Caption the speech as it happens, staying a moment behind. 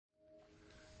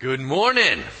Good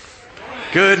morning.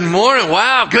 Good morning.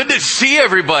 Wow, good to see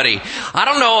everybody. I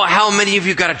don't know how many of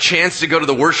you got a chance to go to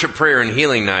the worship, prayer, and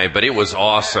healing night, but it was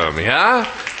awesome,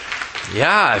 yeah?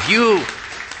 Yeah,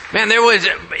 there was,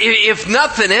 if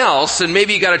nothing else, and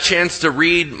maybe you got a chance to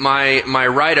read my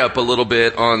write-up a little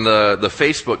bit on the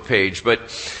Facebook page, but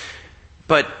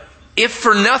if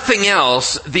for nothing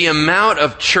else, the amount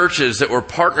of churches that were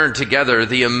partnered together,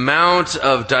 the amount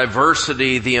of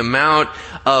diversity, the amount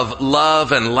of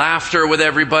love and laughter with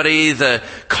everybody, the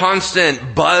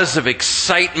constant buzz of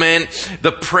excitement,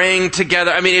 the praying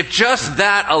together. I mean, if just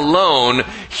that alone,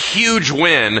 huge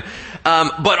win.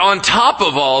 But on top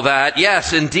of all that,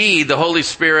 yes, indeed, the Holy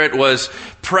Spirit was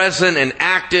present and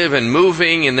active and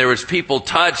moving, and there was people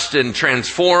touched and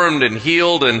transformed and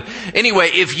healed. And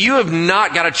anyway, if you have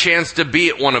not got a chance to be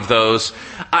at one of those,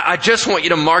 I just want you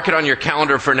to mark it on your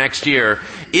calendar for next year.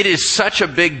 It is such a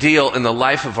big deal in the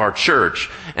life of our church,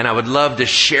 and I would love to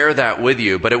share that with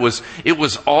you. But it was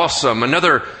awesome.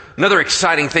 Another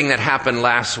exciting thing that happened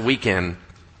last weekend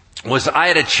was I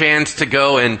had a chance to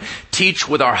go and teach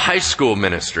with our high school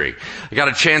ministry. I got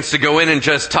a chance to go in and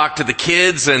just talk to the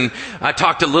kids, and I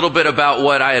talked a little bit about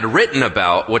what I had written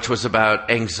about, which was about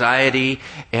anxiety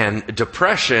and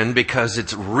depression, because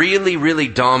it's really, really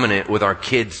dominant with our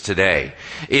kids today.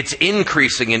 It's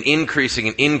increasing and increasing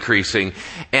and increasing,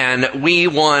 and we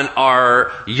want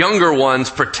our younger ones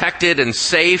protected and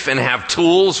safe and have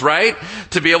tools, right,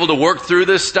 to be able to work through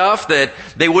this stuff, that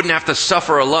they wouldn't have to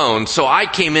suffer alone. So I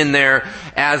came in there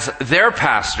as their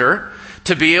pastor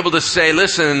to be able to say,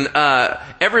 listen,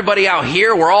 everybody out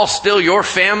here, we're all still your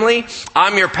family.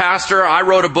 I'm your pastor. I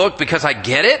wrote a book because I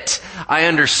get it. I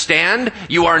understand.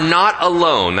 You are not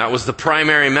alone. That was the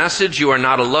primary message. You are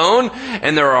not alone.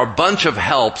 And there are a bunch of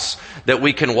helps that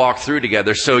we can walk through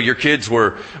together. So your kids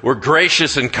were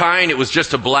gracious and kind. It was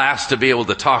just a blast to be able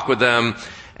to talk with them.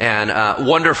 And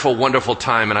wonderful, wonderful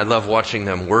time. And I love watching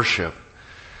them worship.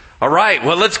 All right,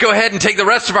 well, let's go ahead and take the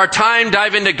rest of our time,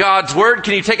 dive into God's Word.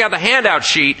 Can you take out the handout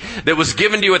sheet that was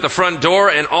given to you at the front door,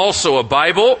 and also a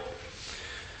Bible?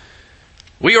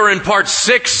 We are in part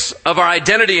 6 of our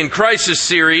Identity in Crisis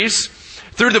series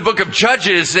through the book of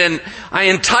Judges, and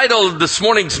I entitled this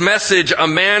morning's message, A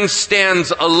Man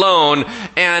Stands Alone.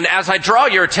 And as I draw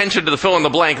your attention to the fill in the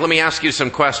blank, let me ask you some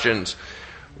questions.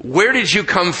 Where did you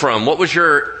come from? What was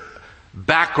your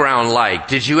background like?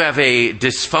 Did you have a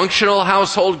dysfunctional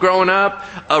household growing up?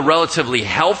 A relatively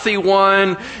healthy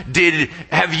one?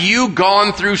 Have you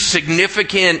gone through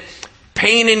significant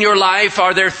pain in your life?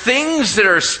 Are there things that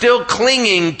are still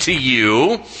clinging to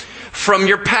you from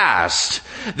your past?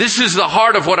 This is the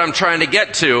heart of what I'm trying to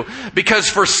get to, because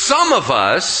for some of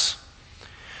us,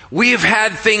 we have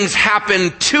had things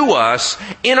happen to us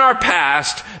in our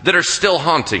past that are still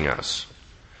haunting us.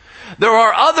 There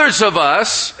are others of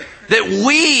us that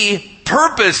we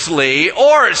purposely,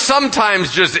 or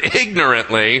sometimes just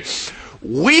ignorantly,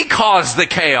 we cause the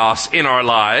chaos in our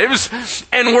lives,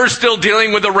 and we're still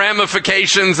dealing with the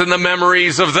ramifications and the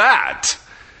memories of that.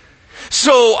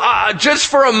 So just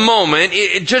for a moment,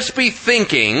 just be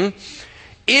thinking,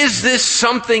 is this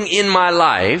something in my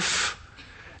life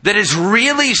that is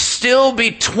really still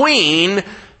between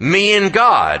me and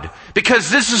God? Because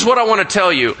this is what I want to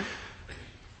tell you.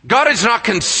 God is not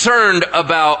concerned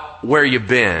about where you've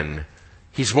been.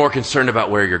 He's more concerned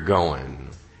about where you're going.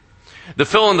 The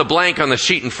fill in the blank on the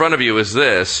sheet in front of you is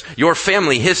this: your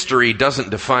family history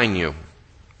doesn't define you.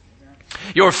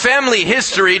 Your family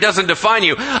history doesn't define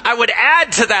you. I would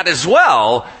add to that as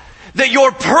well that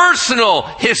your personal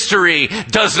history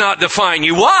does not define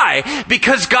you. Why?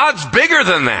 Because God's bigger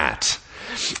than that.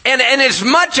 And as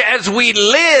much as we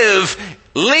live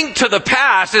linked to the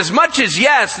past, as much as,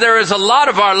 yes, there is a lot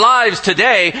of our lives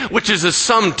today, which is a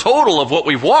sum total of what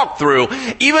we've walked through,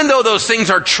 even though those things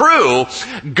are true,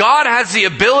 God has the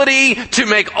ability to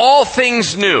make all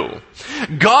things new.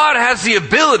 God has the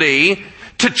ability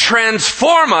to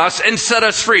transform us and set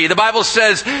us free. The Bible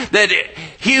says that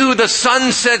he who the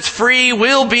Son sets free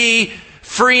will be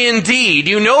free indeed.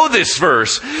 You know this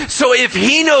verse. So if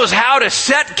he knows how to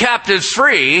set captives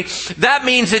free, that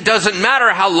means it doesn't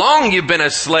matter how long you've been a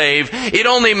slave. It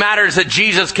only matters that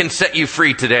Jesus can set you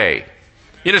free today.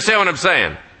 You understand what I'm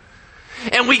saying?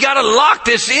 And we got to lock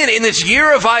this in this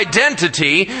year of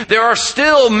identity. There are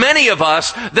still many of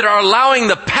us that are allowing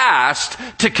the past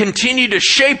to continue to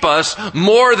shape us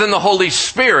more than the Holy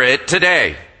Spirit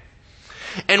today.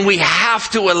 And we have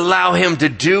to allow him to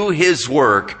do his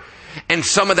work. And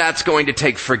some of that's going to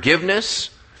take forgiveness.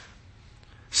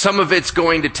 Some of it's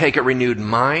going to take a renewed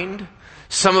mind.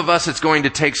 Some of us, it's going to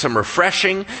take some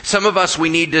refreshing. Some of us, we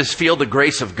need to feel the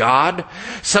grace of God.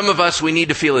 Some of us, we need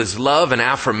to feel His love and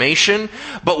affirmation.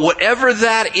 But whatever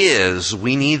that is,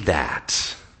 we need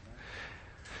that.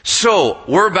 So,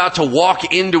 we're about to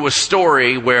walk into a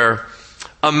story where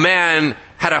a man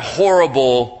had a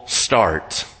horrible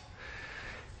start.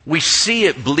 We see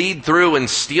it bleed through and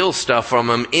steal stuff from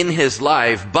him in his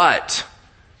life, but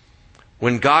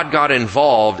when God got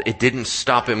involved, it didn't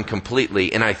stop him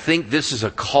completely. And I think this is a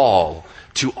call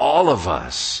to all of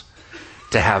us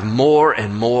to have more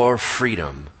and more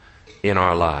freedom in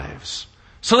our lives.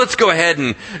 So let's go ahead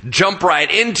and jump right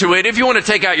into it. If you want to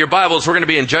take out your Bibles, we're going to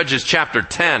be in Judges chapter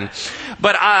 10.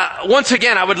 But once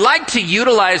again, I would like to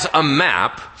utilize a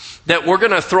map that we're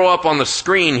going to throw up on the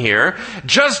screen here,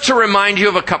 just to remind you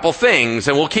of a couple things.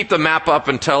 And we'll keep the map up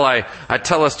until I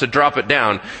tell us to drop it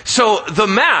down. So the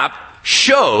map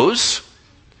shows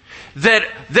that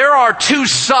there are two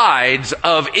sides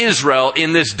of Israel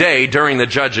in this day during the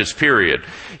Judges period.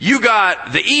 You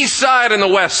got the east side and the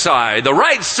west side, the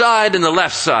right side and the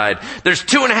left side. There's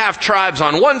 2.5 tribes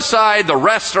on one side, the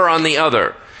rest are on the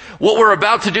other. What we're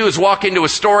about to do is walk into a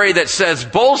story that says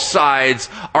both sides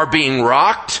are being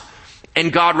rocked,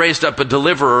 and God raised up a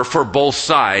deliverer for both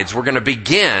sides. We're going to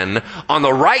begin on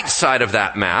the right side of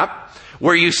that map,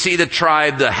 where you see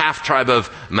the half tribe of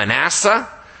Manasseh.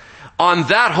 On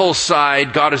that whole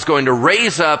side, God is going to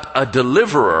raise up a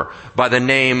deliverer by the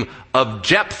name of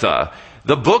Jephthah.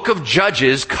 The book of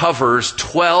Judges covers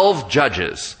 12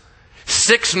 judges,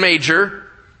 6 major,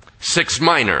 6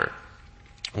 minor.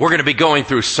 We're going to be going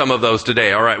through some of those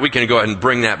today. All right, we can go ahead and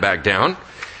bring that back down.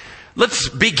 Let's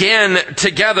begin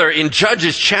together in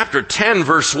Judges chapter 10,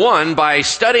 verse 1, by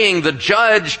studying the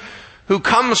judge who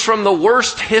comes from the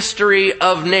worst history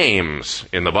of names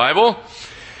in the Bible.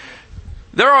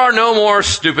 There are no more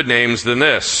stupid names than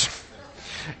this.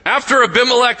 After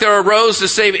Abimelech, there arose to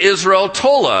save Israel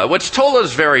Tola, which Tola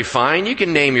is very fine. You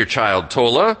can name your child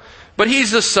Tola, but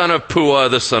he's the son of Puah,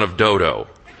 the son of Dodo.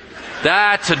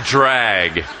 That's a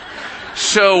drag.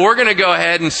 So we're going to go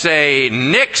ahead and say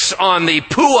nix on the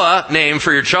Puah name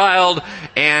for your child,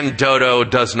 and Dodo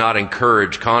does not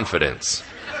encourage confidence.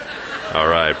 All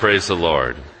right, praise the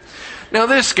Lord. Now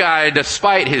this guy,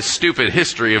 despite his stupid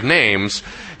history of names,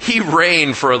 he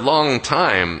reigned for a long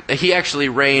time. He actually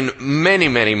reigned many,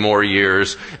 many more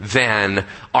years than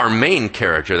our main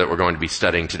character that we're going to be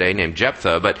studying today, named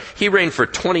Jephthah, but he reigned for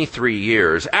 23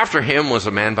 years. After him was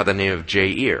a man by the name of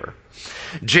Jair.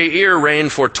 Jair reigned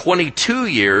for 22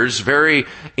 years, very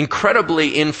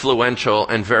incredibly influential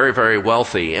and very, very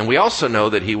wealthy. And we also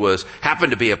know that he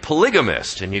happened to be a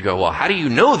polygamist. And you go, well, how do you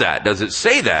know that? Does it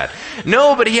say that?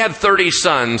 No, but he had 30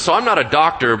 sons. So I'm not a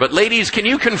doctor, but ladies, can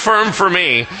you confirm for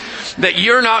me that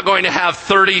you're not going to have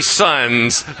 30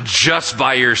 sons just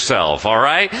by yourself, all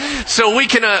right? So we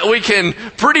can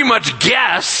pretty much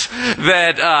guess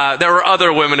that there were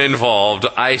other women involved.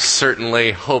 I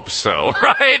certainly hope so,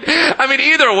 right? I mean,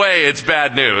 either way, it's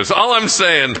bad news. All I'm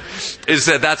saying is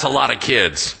that that's a lot of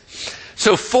kids.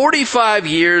 So 45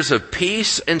 years of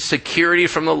peace and security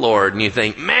from the Lord, and you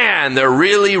think, man, they're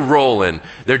really rolling.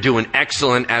 They're doing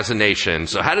excellent as a nation.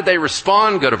 So how did they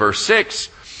respond? Go to verse 6.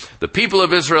 The people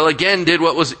of Israel again did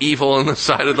what was evil in the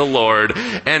sight of the Lord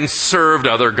and served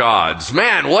other gods.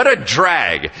 Man, what a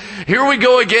drag. Here we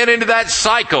go again into that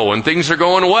cycle when things are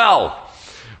going well.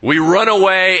 We run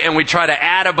away and we try to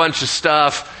add a bunch of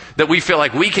stuff that we feel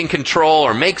like we can control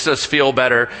or makes us feel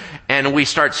better, and we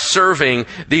start serving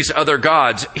these other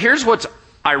gods. Here's what's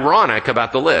ironic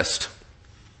about the list.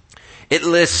 It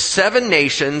lists 7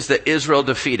 nations that Israel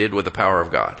defeated with the power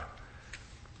of God.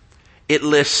 It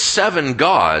lists 7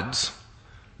 gods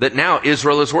that now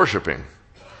Israel is worshiping.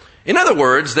 In other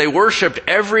words, they worshiped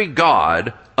every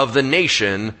god of the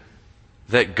nation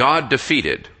that God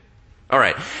defeated. All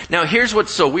right. Now, here's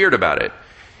what's so weird about it.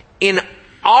 In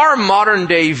our modern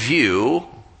day view,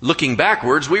 looking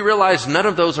backwards, we realize none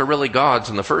of those are really gods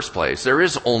in the first place. There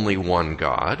is only one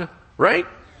God, right?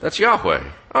 That's Yahweh.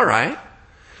 All right.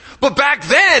 But back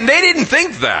then, they didn't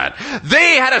think that.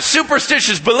 They had a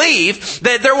superstitious belief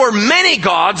that there were many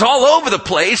gods all over the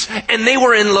place, and they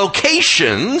were in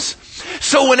locations.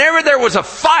 So whenever there was a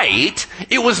fight,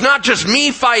 it was not just me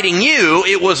fighting you,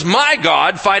 it was my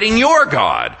God fighting your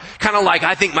God. Kind of like,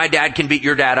 I think my dad can beat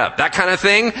your dad up. That kind of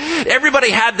thing.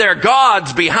 Everybody had their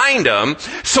gods behind them.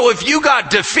 So if you got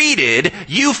defeated,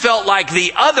 you felt like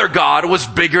the other God was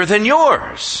bigger than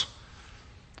yours.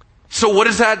 So what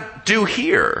does that do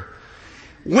here?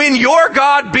 When your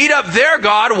God beat up their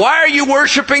God, why are you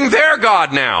worshiping their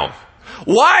God now?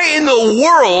 Why in the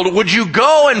world would you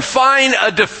go and find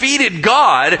a defeated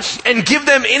God and give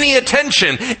them any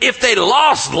attention? If they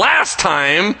lost last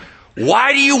time,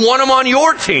 why do you want them on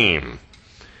your team?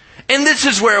 And this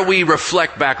is where we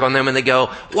reflect back on them and they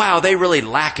go, wow, they really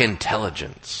lack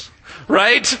intelligence,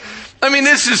 right? I mean,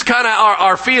 this is kind of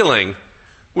our feeling.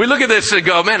 We look at this and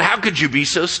go, man, how could you be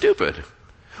so stupid?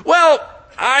 Well,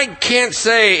 I can't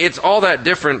say it's all that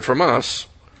different from us.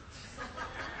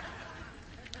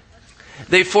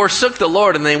 They forsook the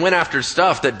Lord and they went after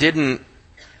stuff that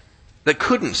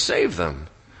couldn't save them.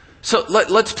 So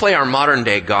let's play our modern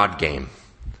day God game,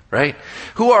 right?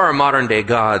 Who are our modern day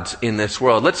gods in this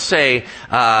world? Let's say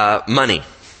money.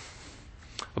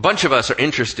 A bunch of us are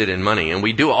interested in money and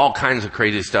we do all kinds of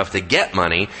crazy stuff to get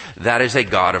money. That is a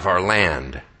god of our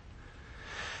land.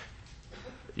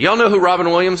 Y'all know who Robin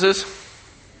Williams is?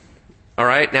 All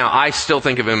right. Now, I still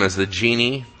think of him as the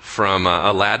genie from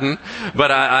Aladdin,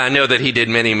 but I know that he did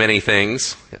many, many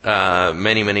things,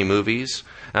 many movies.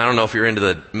 I don't know if you're into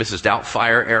the Mrs.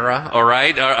 Doubtfire era, all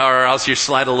right? Or else you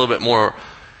slide a little bit more, a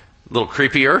little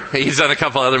creepier. He's done a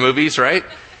couple other movies, right?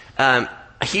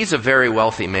 He's a very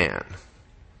wealthy man.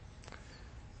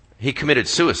 He committed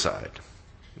suicide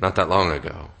not that long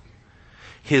ago.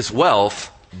 His wealth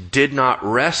did not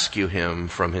rescue him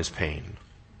from his pain.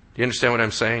 Do you understand what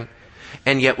I'm saying?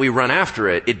 And yet we run after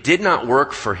it. It did not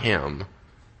work for him,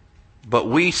 but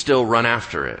we still run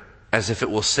after it as if it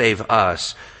will save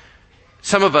us.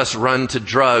 Some of us run to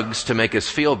drugs to make us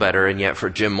feel better, and yet for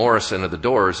Jim Morrison of the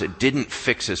Doors, it didn't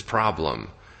fix his problem.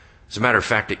 As a matter of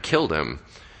fact, it killed him.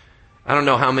 I don't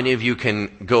know how many of you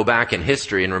can go back in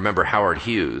history and remember Howard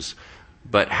Hughes,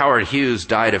 but Howard Hughes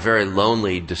died a very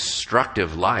lonely,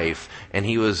 destructive life, and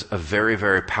he was a very,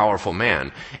 very powerful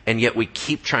man. And yet we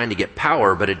keep trying to get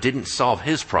power, but it didn't solve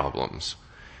his problems.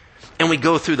 And we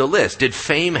go through the list. Did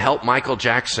fame help Michael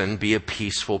Jackson be a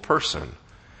peaceful person?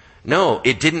 No,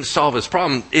 it didn't solve his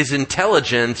problem. Is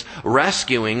intelligence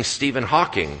rescuing Stephen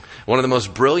Hawking, one of the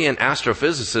most brilliant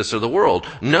astrophysicists of the world?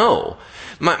 No.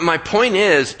 My point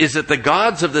is that the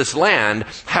gods of this land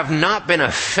have not been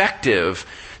effective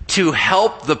to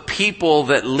help the people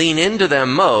that lean into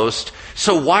them most,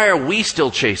 so why are we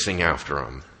still chasing after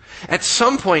them? At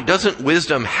some point, doesn't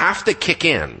wisdom have to kick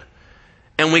in?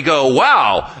 And we go,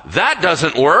 wow, that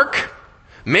doesn't work.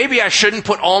 Maybe I shouldn't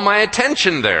put all my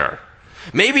attention there.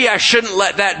 Maybe I shouldn't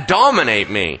let that dominate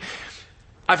me.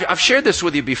 I've shared this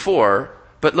with you before,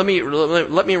 but let me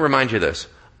remind you this.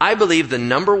 I believe the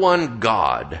number one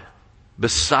God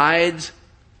besides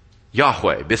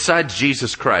Yahweh, besides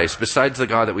Jesus Christ, besides the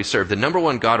God that we serve, the number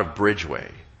one God of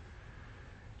Bridgeway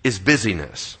is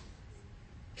busyness.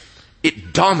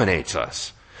 It dominates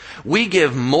us. We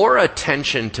give more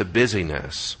attention to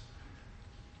busyness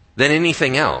than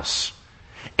anything else.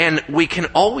 And we can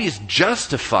always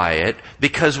justify it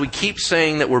because we keep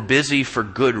saying that we're busy for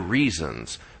good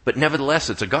reasons. But nevertheless,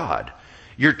 it's a God.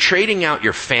 You're trading out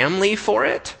your family for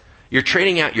it. You're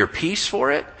trading out your peace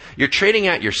for it. You're trading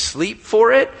out your sleep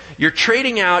for it. You're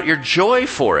trading out your joy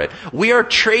for it. We are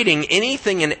trading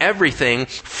anything and everything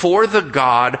for the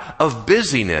God of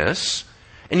busyness.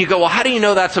 And you go, well, how do you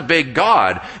know that's a big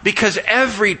God? Because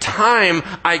every time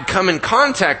I come in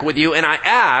contact with you and I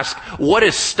ask, what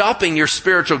is stopping your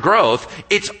spiritual growth?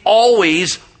 It's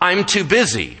always, I'm too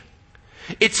busy.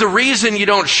 It's the reason you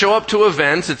don't show up to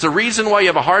events. It's the reason why you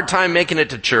have a hard time making it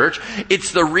to church.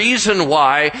 It's the reason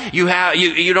why you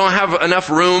don't have enough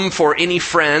room for any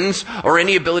friends or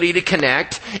any ability to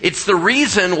connect. It's the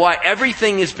reason why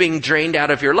everything is being drained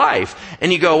out of your life.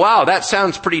 And you go, wow, that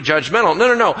sounds pretty judgmental.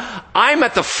 No. I'm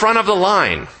at the front of the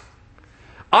line.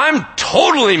 I'm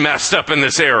totally messed up in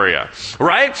this area,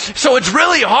 right? So it's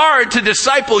really hard to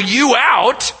disciple you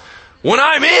out when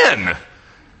I'm in.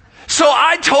 So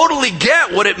I totally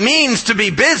get what it means to be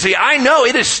busy. I know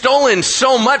it has stolen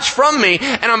so much from me,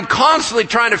 and I'm constantly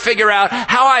trying to figure out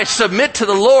how I submit to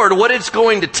the Lord what it's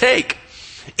going to take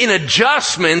in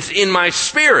adjustments in my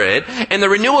spirit and the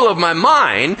renewal of my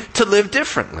mind to live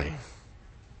differently.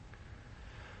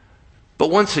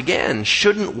 But once again,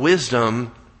 shouldn't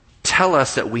wisdom tell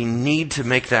us that we need to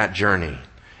make that journey,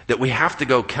 that we have to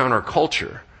go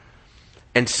counterculture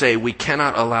and say we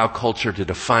cannot allow culture to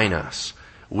define us?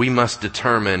 We must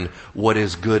determine what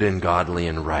is good and godly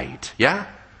and right. Yeah?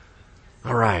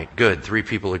 All right, good. 3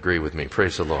 people agree with me.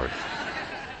 Praise the Lord.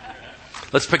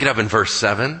 Let's pick it up in verse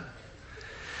 7.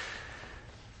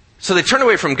 So they turned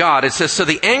away from God. It says, so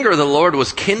the anger of the Lord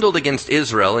was kindled against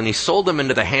Israel, and he sold them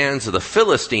into the hands of the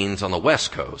Philistines on the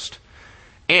west coast.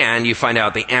 And you find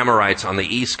out the Amorites on the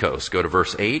east coast. Go to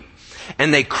verse 8.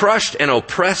 And they crushed and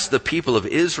oppressed the people of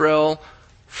Israel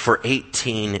for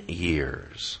 18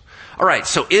 years. All right,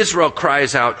 so Israel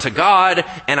cries out to God,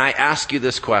 and I ask you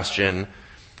this question.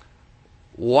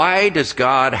 Why does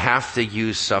God have to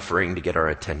use suffering to get our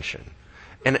attention?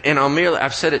 And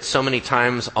I've said it so many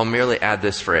times, I'll merely add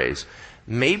this phrase.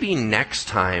 Maybe next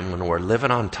time when we're living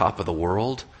on top of the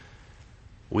world,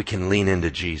 we can lean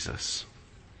into Jesus.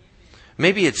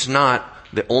 Maybe it's not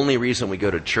the only reason we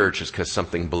go to church is because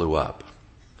something blew up.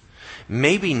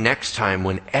 Maybe next time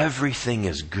when everything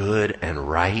is good and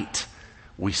right,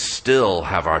 we still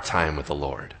have our time with the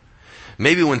Lord.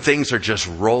 Maybe when things are just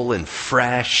rolling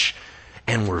fresh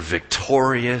and we're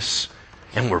victorious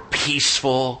and we're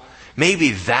peaceful,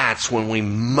 maybe that's when we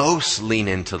most lean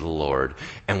into the Lord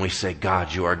and we say,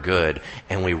 God, you are good,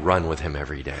 and we run with Him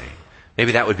every day.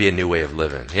 Maybe that would be a new way of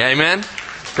living. Yeah, amen?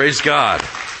 Praise God.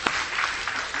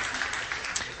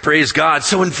 Praise God.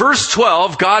 So in verse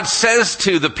 12, God says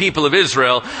to the people of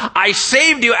Israel, I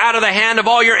saved you out of the hand of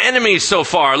all your enemies so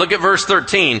far. Look at verse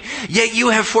 13. Yet you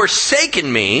have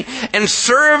forsaken me and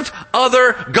served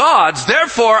other gods.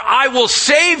 Therefore, I will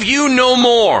save you no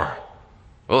more.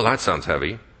 Oh, that sounds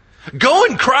heavy. Go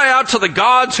and cry out to the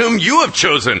gods whom you have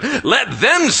chosen. Let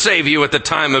them save you at the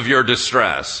time of your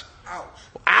distress.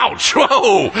 Ouch.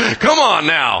 Whoa. Come on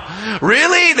now.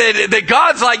 Really? That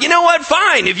God's like, you know what?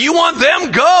 Fine. If you want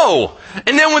them, go.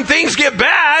 And then when things get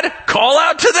bad, call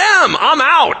out to them. I'm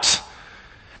out.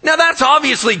 Now that's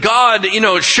obviously God,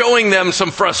 showing them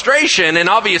some frustration, and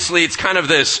obviously it's kind of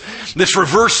this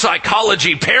reverse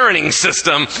psychology parenting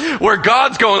system where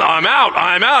God's going, I'm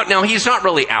out. Now He's not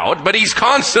really out, but He's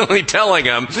constantly telling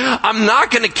them, I'm not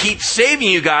going to keep saving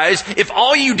you guys if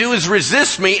all you do is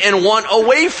resist me and want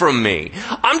away from me.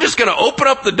 I'm just going to open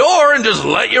up the door and just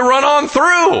let you run on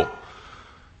through.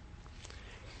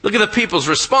 Look at the people's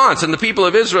response. And the people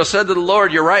of Israel said to the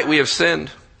Lord, you're right, we have sinned.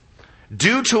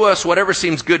 Do to us whatever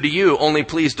seems good to you, only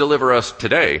please deliver us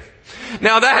today.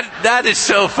 Now that is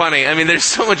so funny. I mean, there's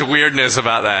so much weirdness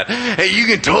about that. Hey, you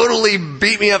can totally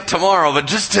beat me up tomorrow, but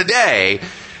just today.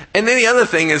 And then the other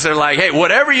thing is they're like, hey,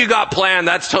 whatever you got planned,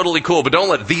 that's totally cool, but don't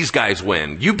let these guys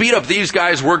win. You beat up these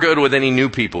guys, we're good with any new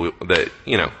people that.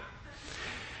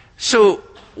 So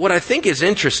what I think is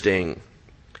interesting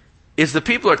is the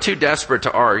people are too desperate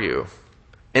to argue.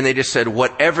 And they just said,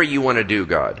 whatever you want to do,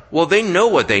 God. Well, they know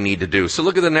what they need to do. So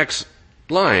look at the next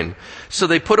line. So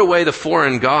they put away the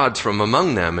foreign gods from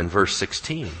among them in verse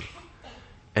 16.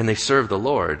 And they served the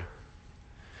Lord.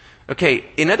 Okay,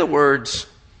 in other words,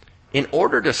 in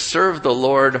order to serve the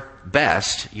Lord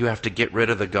best, you have to get rid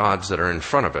of the gods that are in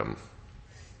front of Him.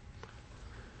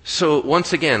 So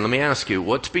once again, let me ask you,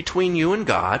 what's between you and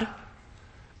God?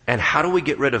 And how do we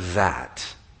get rid of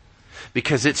that?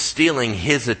 Because it's stealing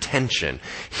His attention.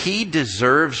 He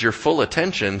deserves your full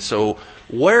attention, so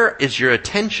where is your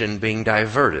attention being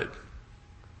diverted?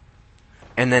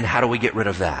 And then how do we get rid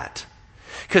of that?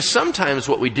 Because sometimes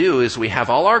what we do is we have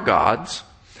all our gods,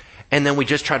 and then we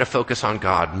just try to focus on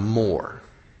God more,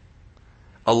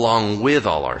 along with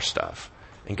all our stuff.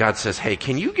 And God says, hey,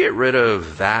 can you get rid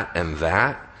of that and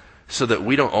that so that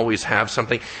we don't always have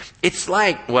something? It's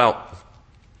like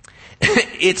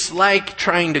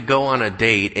trying to go on a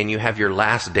date and you have your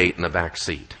last date in the back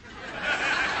seat.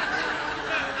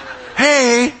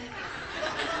 Hey!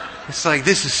 It's like,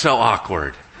 this is so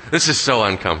awkward. This is so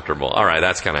uncomfortable. All right,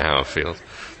 that's kind of how it feels.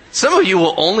 Some of you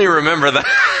will only remember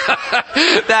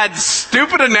that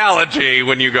stupid analogy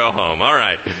when you go home. All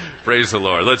right, praise the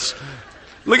Lord. Let's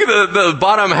look at the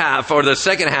bottom half, or the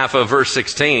second half of verse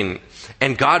 16.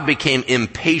 And God became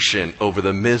impatient over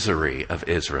the misery of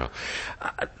Israel.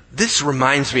 This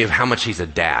reminds me of how much He's a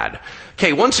dad.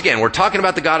 Okay, once again, we're talking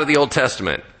about the God of the Old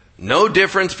Testament. No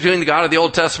difference between the God of the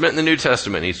Old Testament and the New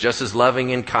Testament. He's just as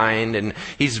loving and kind, and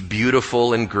He's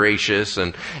beautiful and gracious,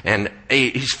 and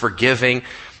He's forgiving.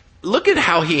 Look at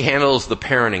how He handles the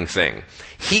parenting thing.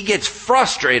 He gets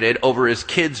frustrated over his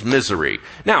kid's misery.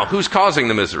 Now, who's causing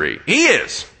the misery? He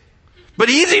is. But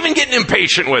He's even getting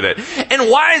impatient with it. And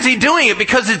why is He doing it?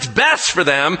 Because it's best for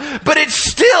them, but it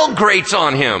still grates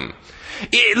on Him.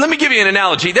 Let me give you an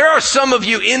analogy. There are some of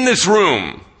you in this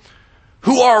room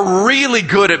who are really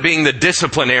good at being the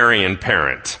disciplinarian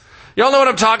parent. Y'all know what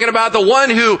I'm talking about? The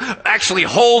one who actually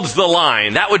holds the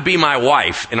line. That would be my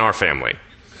wife in our family.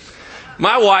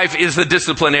 My wife is the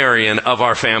disciplinarian of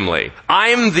our family.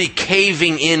 I'm the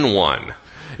caving in one.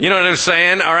 You know what I'm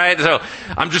saying? All right. So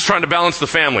I'm just trying to balance the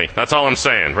family. That's all I'm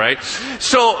saying, right?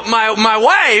 So my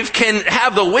wife can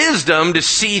have the wisdom to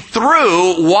see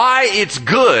through why it's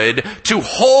good to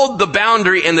hold the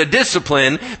boundary and the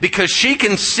discipline, because she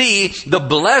can see the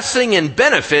blessing and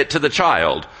benefit to the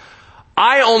child.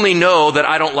 I only know that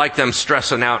I don't like them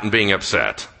stressing out and being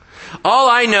upset. All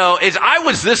I know is I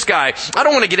was this guy. I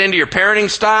don't want to get into your parenting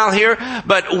style here,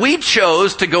 but we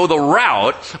chose to go the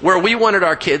route where we wanted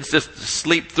our kids to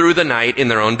sleep through the night in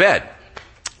their own bed.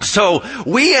 So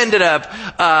we ended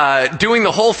up doing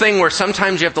the whole thing where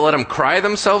sometimes you have to let them cry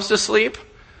themselves to sleep.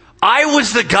 I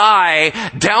was the guy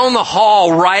down the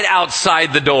hall right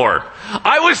outside the door.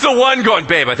 I was the one going,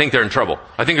 babe, I think they're in trouble.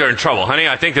 I think they're in trouble. Honey,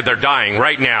 I think that they're dying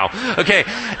right now. Okay.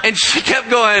 And she kept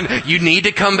going, you need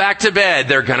to come back to bed.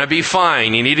 They're going to be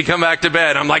fine. You need to come back to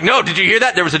bed. I'm like, no, did you hear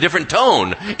that? There was a different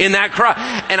tone in that cry.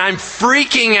 And I'm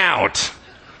freaking out.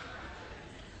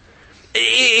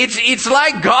 It's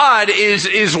like God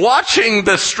is watching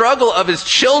the struggle of his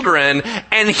children,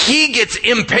 and he gets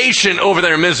impatient over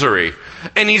their misery.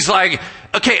 And he's like,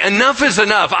 okay, enough is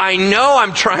enough. I know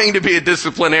I'm trying to be a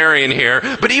disciplinarian here,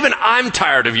 but even I'm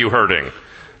tired of you hurting.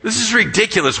 This is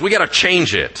ridiculous. We got to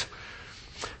change it.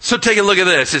 So take a look at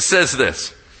this. It says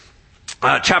this,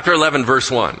 chapter 11, verse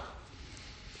 1.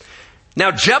 Now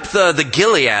Jephthah the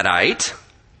Gileadite,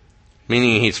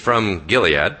 meaning he's from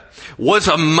Gilead, was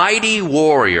a mighty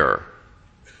warrior,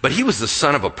 but he was the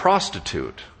son of a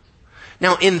prostitute.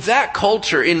 Now, in that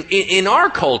culture, in our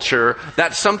culture,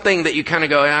 that's something that you kind of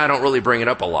go, I don't really bring it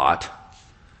up a lot.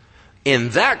 In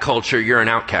that culture, you're an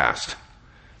outcast.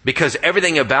 Because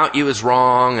everything about you is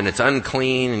wrong, and it's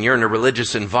unclean, and you're in a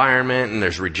religious environment, and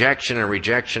there's rejection and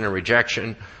rejection and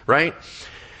rejection, right?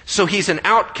 So he's an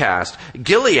outcast.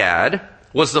 Gilead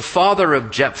was the father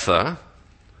of Jephthah,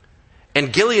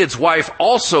 and Gilead's wife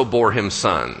also bore him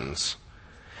sons.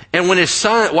 And when his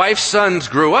wife's sons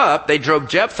grew up, they drove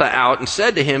Jephthah out and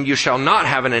said to him, you shall not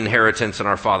have an inheritance in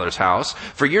our father's house,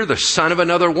 for you're the son of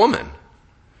another woman.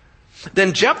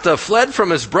 Then Jephthah fled from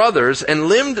his brothers and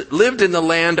lived in the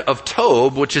land of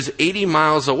Tob, which is 80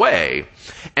 miles away.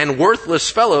 And worthless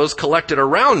fellows collected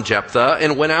around Jephthah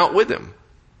and went out with him.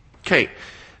 Okay,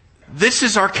 this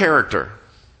is our character.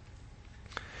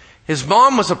 His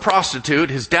mom was a prostitute,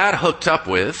 his dad hooked up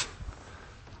with,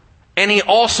 and he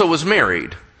also was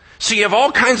married. So you have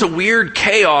all kinds of weird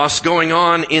chaos going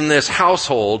on in this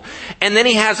household. And then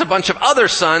he has a bunch of other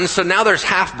sons, so now there's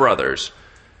half-brothers.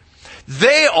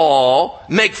 They all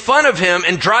make fun of him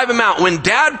and drive him out. When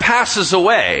dad passes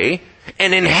away,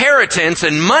 and inheritance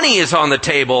and money is on the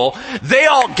table, they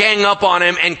all gang up on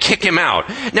him and kick him out.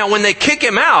 Now when they kick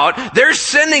him out, they're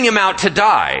sending him out to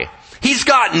die. He's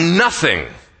got nothing.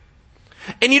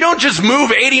 And you don't just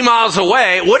move 80 miles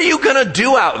away. What are you going to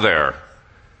do out there?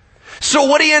 So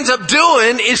what he ends up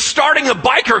doing is starting a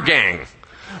biker gang,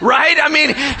 right? I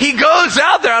mean, he goes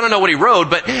out there. I don't know what he rode,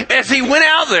 but as he went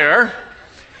out there,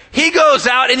 he goes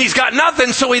out and he's got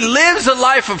nothing. So he lives a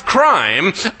life of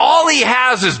crime. All he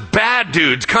has is bad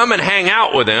dudes come and hang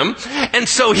out with him. And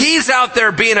so he's out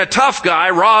there being a tough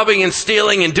guy, robbing and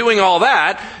stealing and doing all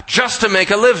that just to make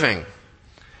a living.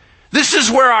 This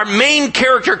is where our main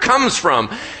character comes from.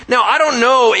 Now, I don't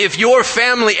know if your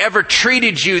family ever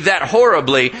treated you that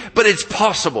horribly, but it's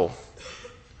possible.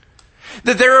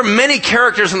 That there are many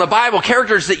characters in the Bible,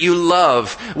 characters that you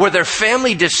love, where their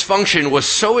family dysfunction was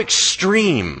so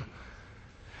extreme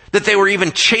that they were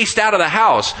even chased out of the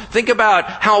house. Think about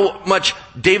how much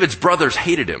David's brothers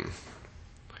hated him.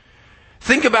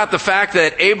 Think about the fact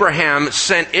that Abraham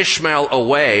sent Ishmael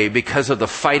away because of the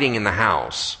fighting in the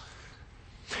house.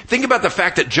 Think about the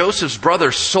fact that Joseph's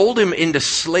brothers sold him into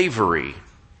slavery.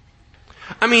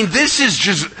 I mean, this is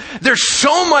just, there's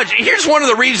so much. Here's one of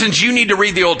the reasons you need to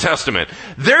read the Old Testament.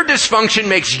 Their dysfunction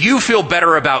makes you feel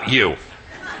better about you.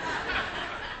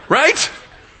 Right?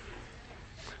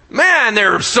 Man,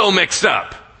 they're so mixed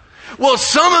up. Well,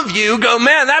 some of you go,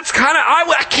 man, that's kind of,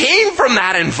 I came from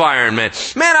that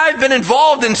environment. Man, I've been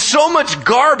involved in so much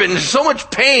garbage, so much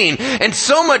pain, and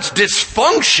so much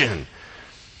dysfunction.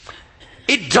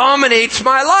 It dominates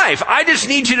my life. I just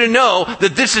need you to know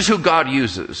that this is who God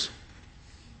uses.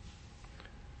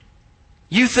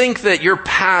 You think that your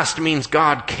past means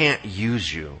God can't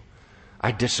use you.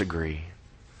 I disagree.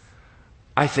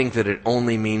 I think that it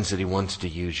only means that he wants to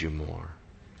use you more.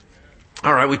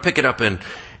 All right, we pick it up in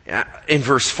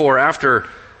verse 4. After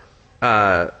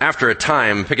a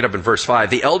time, pick it up in verse 5.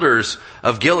 The elders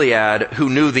of Gilead, who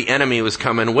knew the enemy was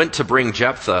coming, went to bring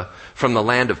Jephthah from the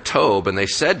land of Tob, and they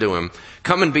said to him,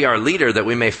 come and be our leader that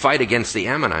we may fight against the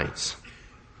Ammonites.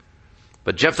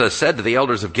 But Jephthah said to the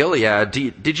elders of Gilead,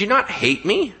 did you not hate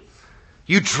me?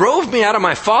 You drove me out of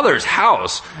my father's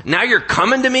house. Now you're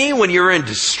coming to me when you're in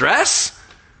distress?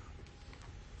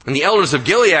 And the elders of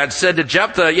Gilead said to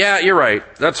Jephthah, yeah, you're right.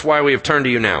 That's why we have turned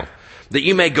to you now. That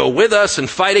you may go with us and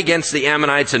fight against the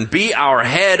Ammonites and be our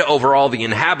head over all the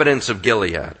inhabitants of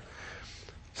Gilead.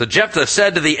 So Jephthah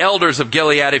said to the elders of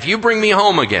Gilead, if you bring me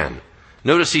home again,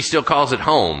 Notice he still calls it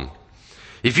home.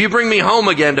 If you bring me home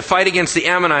again to fight against the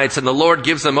Ammonites and the Lord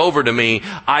gives them over to me,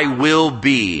 I will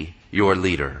be your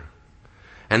leader.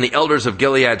 And the elders of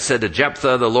Gilead said to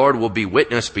Jephthah, the Lord will be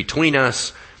witness between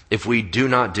us if we do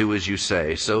not do as you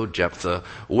say. So Jephthah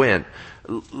went.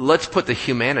 Let's put the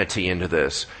humanity into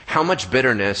this. How much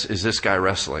bitterness is this guy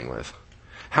wrestling with?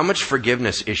 How much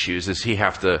forgiveness issues does he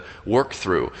have to work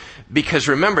through? Because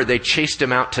remember, they chased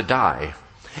him out to die.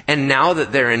 And now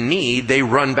that they're in need, they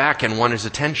run back and want his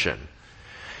attention.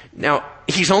 Now,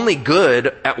 he's only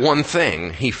good at one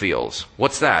thing, he feels.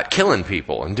 What's that? Killing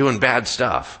people and doing bad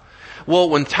stuff. Well,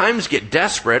 when times get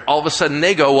desperate, all of a sudden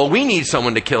they go, well, we need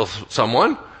someone to kill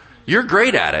someone. You're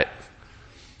great at it.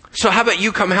 So how about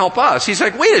you come help us? He's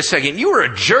like, wait a second, you were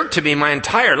a jerk to me my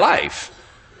entire life.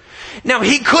 Now,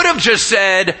 he could have just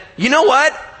said, you know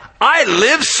what? I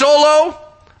live solo.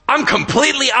 I'm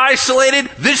completely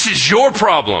isolated. This is your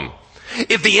problem.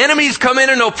 If the enemies come in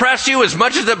and oppress you as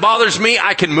much as it bothers me,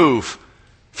 I can move.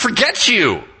 Forget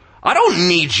you. I don't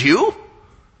need you.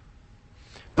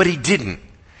 But he didn't.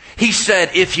 He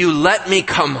said, if you let me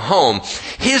come home.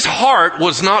 His heart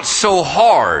was not so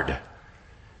hard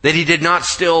that he did not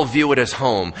still view it as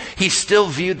home. He still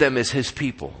viewed them as his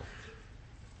people.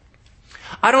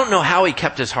 I don't know how he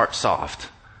kept his heart soft,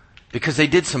 because they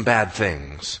did some bad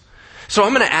things. So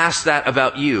I'm going to ask that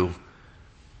about you.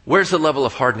 Where's the level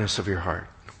of hardness of your heart?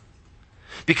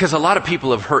 Because a lot of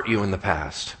people have hurt you in the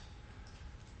past.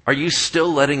 Are you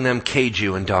still letting them cage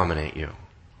you and dominate you?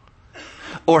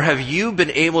 Or have you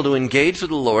been able to engage with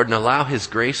the Lord and allow His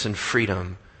grace and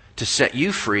freedom to set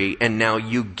you free, and now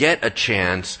you get a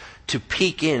chance to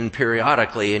peek in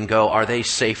periodically and go, are they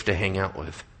safe to hang out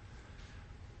with?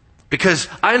 Because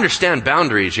I understand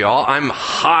boundaries, y'all. I'm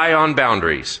high on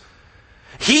boundaries.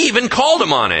 He even called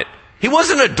him on it. He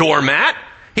wasn't a doormat.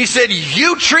 He said,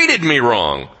 you treated me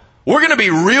wrong. We're going to be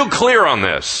real clear on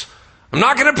this. I'm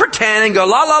not going to pretend and go,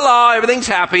 la, la, la, everything's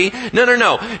happy.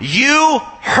 No. You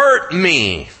hurt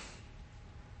me.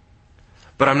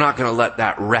 But I'm not going to let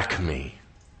that wreck me.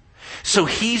 So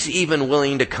he's even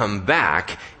willing to come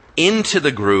back into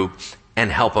the group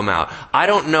and help them out. I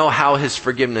don't know how his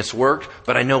forgiveness worked,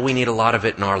 but I know we need a lot of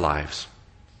it in our lives.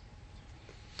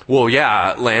 Well,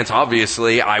 yeah, Lance,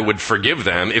 obviously I would forgive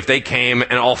them if they came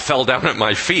and all fell down at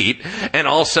my feet and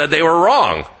all said they were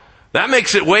wrong. That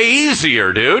makes it way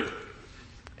easier, dude.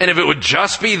 And if it would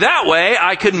just be that way,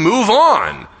 I could move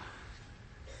on.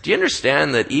 Do you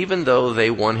understand that even though they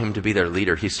want him to be their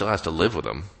leader, he still has to live with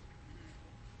them?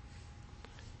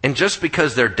 And just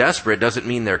because they're desperate doesn't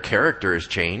mean their character has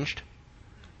changed.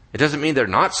 It doesn't mean they're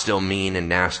not still mean and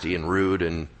nasty and rude.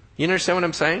 And you understand what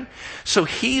I'm saying? So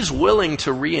he's willing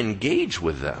to re-engage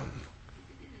with them.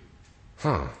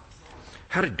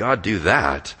 How did God do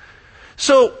that?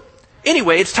 So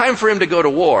anyway, it's time for him to go to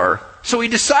war. So he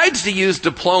decides to use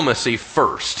diplomacy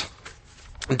first.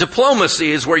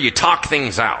 Diplomacy is where you talk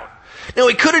things out. Now,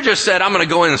 he could have just said, I'm going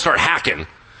to go in and start hacking.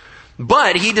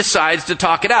 But he decides to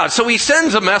talk it out. So he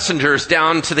sends the messengers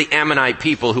down to the Ammonite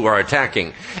people who are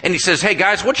attacking. And he says, hey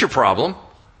guys, what's your problem?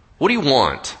 What do you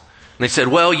want? And they said,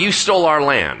 well, you stole our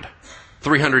land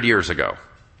 300 years ago.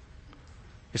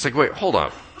 He's like, wait, hold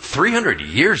up. 300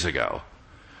 years ago?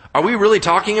 Are we really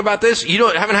talking about this? You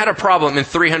haven't had a problem in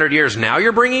 300 years. Now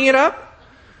you're bringing it up?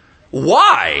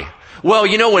 Why? Well,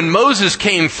 when Moses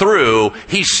came through,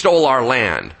 he stole our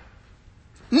land.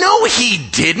 No, he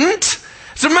didn't.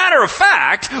 As a matter of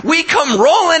fact, we come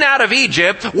rolling out of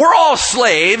Egypt. We're all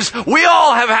slaves. We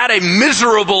all have had a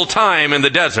miserable time in the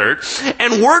desert.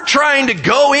 And we're trying to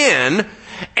go in,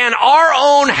 and our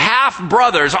own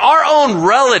half-brothers, our own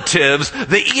relatives,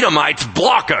 the Edomites,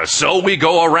 block us. So we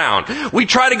go around. We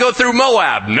try to go through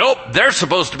Moab. Nope, they're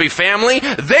supposed to be family.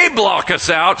 They block us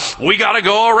out. We got to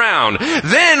go around.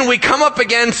 Then we come up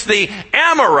against the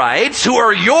Amorites, who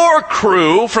are your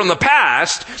crew from the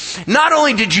past. Not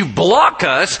only did you block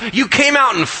us, you came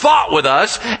out and fought with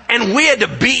us, and we had to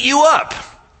beat you up.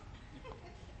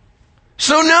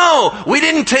 So no, we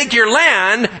didn't take your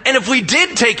land, and if we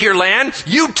did take your land,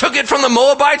 you took it from the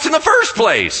Moabites in the first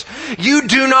place. You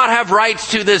do not have rights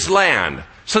to this land.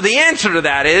 So the answer to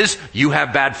that is, you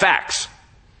have bad facts.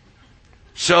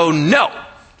 So no.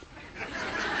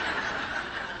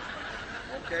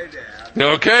 Okay, Dad.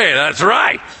 Okay, that's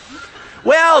right.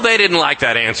 Well, they didn't like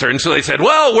that answer, and so they said,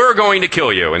 well, we're going to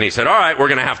kill you. And he said, all right, we're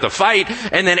going to have to fight.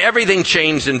 And then everything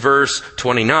changed in verse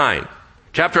 29.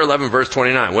 Chapter 11, verse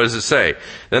 29. What does it say?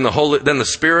 Then the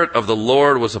Spirit of the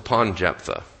Lord was upon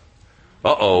Jephthah.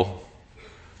 Uh-oh.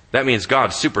 That means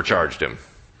God supercharged him.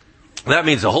 That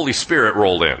means the Holy Spirit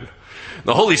rolled in.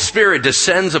 The Holy Spirit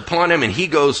descends upon him and he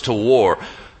goes to war.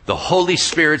 The Holy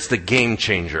Spirit's the game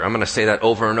changer. I'm going to say that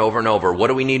over and over and over. What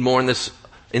do we need more in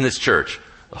this church?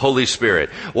 The Holy Spirit.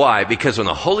 Why? Because when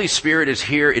the Holy Spirit is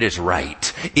here, it is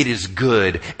right, it is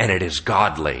good, and it is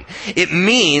godly. It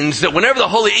means that whenever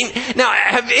now,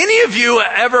 have any of you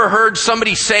ever heard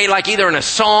somebody say, like either in a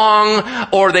song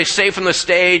or they say from the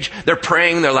stage, they're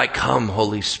praying, they're like, "Come,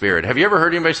 Holy Spirit." Have you ever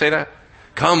heard anybody say that?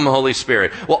 Come, Holy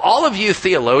Spirit. Well, all of you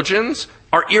theologians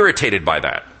are irritated by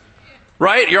that.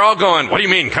 Right? You're all going, "What do you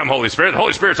mean, come, Holy Spirit? The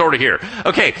Holy Spirit's already here."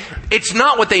 Okay, it's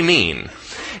not what they mean.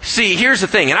 See, here's the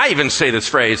thing, and I even say this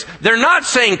phrase, they're not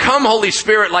saying, "Come, Holy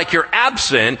Spirit," like you're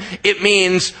absent. It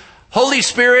means, "Holy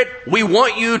Spirit, we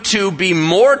want you to be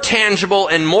more tangible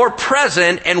and more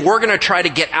present, and we're going to try to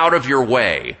get out of your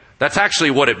way." That's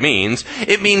actually what it means.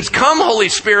 It means, "Come, Holy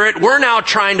Spirit, we're now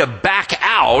trying to back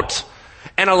out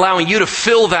and allowing you to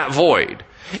fill that void."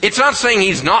 It's not saying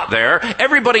he's not there.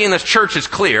 Everybody in this church is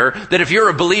clear that if you're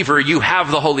a believer, you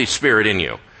have the Holy Spirit in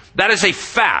you. That is a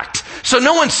fact. So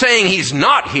no one's saying he's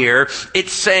not here.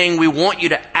 It's saying we want you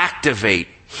to activate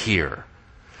here.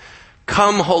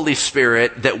 Come, Holy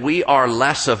Spirit, that we are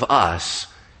less of us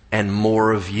and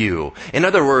more of you. In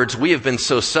other words, we have been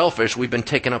so selfish, we've been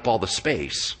taking up all the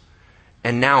space.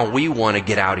 And now we want to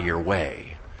get out of your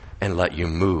way and let you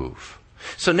move.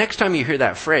 So next time you hear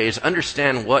that phrase,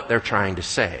 understand what they're trying to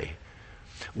say.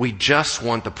 We just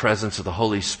want the presence of the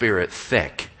Holy Spirit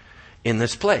thick in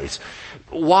this place.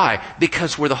 Why?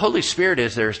 Because where the Holy Spirit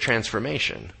is, there's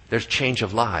transformation. There's change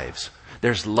of lives.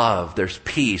 There's love. There's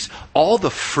peace. All the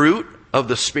fruit of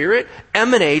the Spirit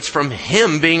emanates from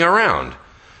Him being around.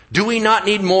 Do we not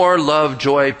need more love,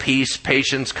 joy, peace,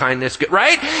 patience, kindness,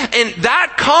 right? And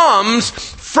that comes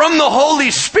from the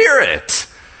Holy Spirit.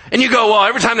 And you go, "Well,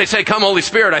 every time they say, 'Come, Holy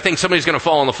Spirit,' I think somebody's going to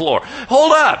fall on the floor."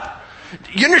 Hold up.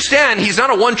 You understand, He's not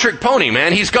a one-trick pony,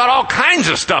 man. He's got all kinds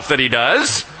of stuff that He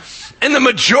does. And the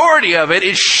majority of it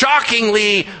is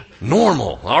shockingly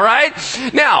normal, all right?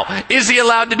 Now, is He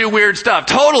allowed to do weird stuff?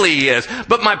 Totally He is.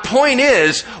 But my point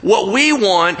is, what we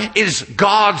want is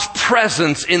God's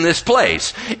presence in this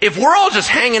place. If we're all just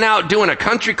hanging out doing a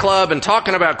country club and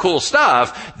talking about cool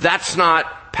stuff, that's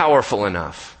not powerful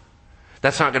enough.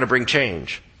 That's not going to bring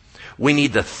change. We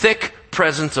need the thick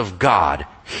presence of God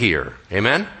here.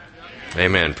 Amen?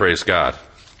 Amen. Praise God.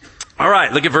 All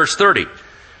right, look at verse 30.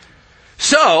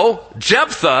 So,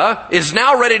 Jephthah is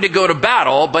now ready to go to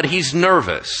battle, but he's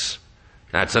nervous.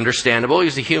 That's understandable.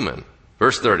 He's a human.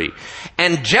 Verse 30.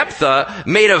 And Jephthah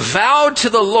made a vow to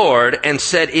the Lord and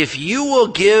said, "If you will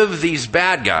give these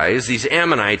bad guys, these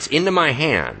Ammonites, into my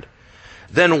hand,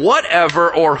 then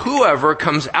whatever or whoever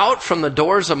comes out from the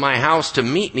doors of my house to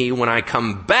meet me when I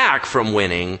come back from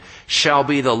winning shall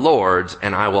be the Lord's,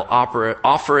 and I will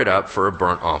offer it up for a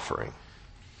burnt offering."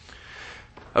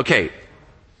 Okay.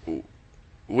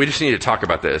 We just need to talk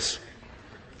about this.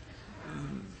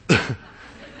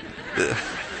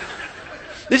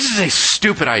 This is a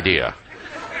stupid idea.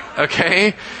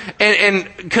 Okay? And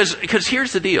because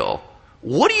here's the deal.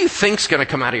 What do you think's going to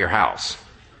come out of your house?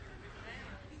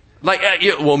 Like,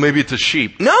 well, maybe it's a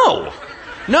sheep. No.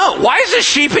 Why is a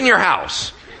sheep in your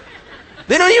house?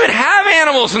 They don't even have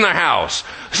animals in their house.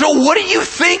 So what do you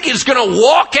think is going to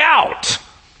walk out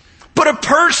but a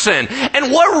person?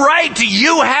 And what right do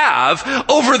you have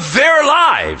over their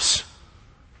lives?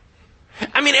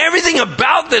 I mean, everything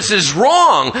about this is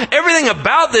wrong. Everything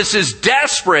about this is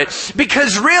desperate,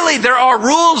 because really there are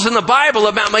rules in the Bible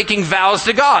about making vows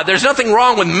to God. There's nothing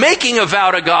wrong with making a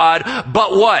vow to God,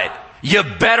 but what? You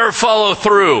better follow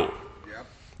through. Yep.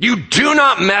 You do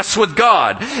not mess with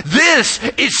God. This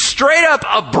is straight up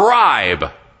a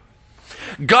bribe.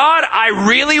 God, I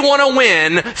really want to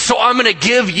win, so I'm going to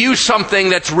give you something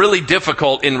that's really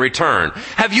difficult in return.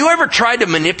 Have you ever tried to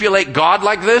manipulate God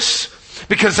like this?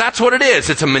 Because that's what it is.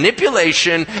 It's a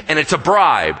manipulation and it's a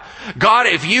bribe. God,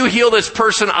 if you heal this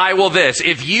person, I will this.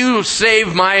 If you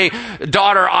save my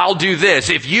daughter, I'll do this.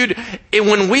 And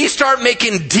when we start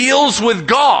making deals with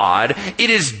God, it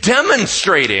is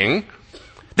demonstrating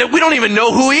that we don't even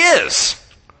know who He is.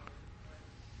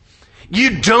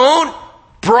 You don't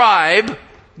bribe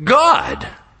God,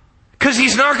 because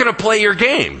He's not going to play your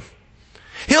game.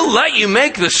 He'll let you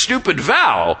make the stupid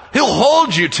vow. He'll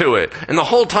hold you to it. And the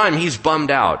whole time He's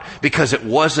bummed out because it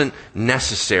wasn't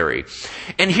necessary.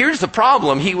 And here's the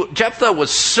problem. Jephthah was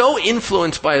so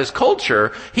influenced by his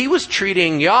culture, he was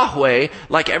treating Yahweh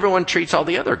like everyone treats all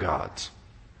the other gods.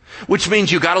 Which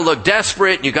means you got to look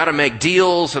desperate, and you got to make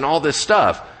deals and all this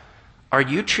stuff. Are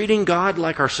you treating God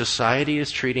like our society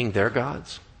is treating their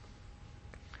gods?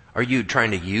 Are you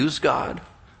trying to use God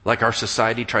like our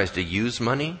society tries to use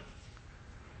money?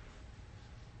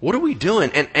 What are we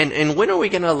doing? And when are we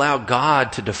going to allow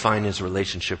God to define his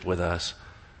relationship with us,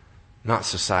 not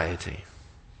society?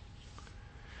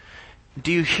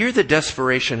 Do you hear the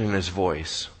desperation in his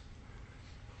voice?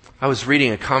 I was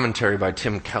reading a commentary by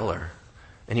Tim Keller,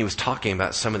 and he was talking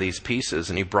about some of these pieces,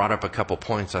 and he brought up a couple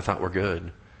points I thought were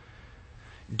good.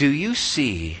 Do you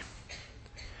see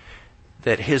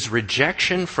that his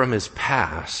rejection from his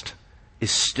past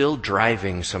is still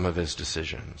driving some of his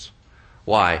decisions?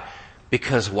 Why?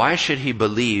 Because why should he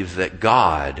believe that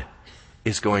God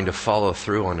is going to follow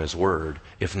through on his word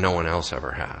if no one else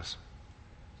ever has?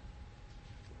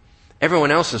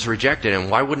 Everyone else has rejected him.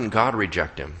 Why wouldn't God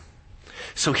reject him?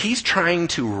 So he's trying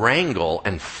to wrangle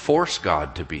and force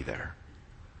God to be there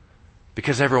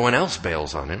because everyone else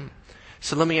bails on him.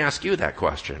 So let me ask you that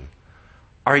question.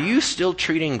 Are you still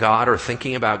treating God or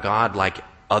thinking about God like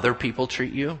other people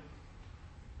treat you?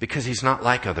 Because he's not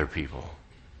like other people.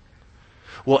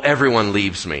 Well, everyone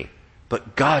leaves me,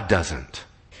 but God doesn't.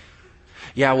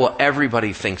 Yeah, well,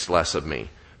 everybody thinks less of me,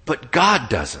 but God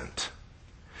doesn't.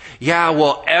 Yeah,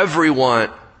 well,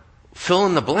 everyone, fill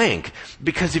in the blank.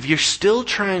 Because if you're still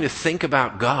trying to think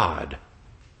about God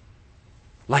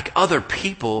like other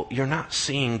people, you're not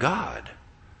seeing God.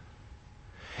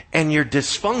 And your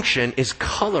dysfunction is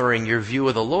coloring your view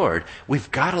of the Lord.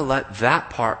 We've got to let that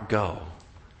part go.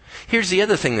 Here's the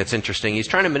other thing that's interesting. He's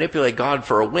trying to manipulate God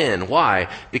for a win. Why?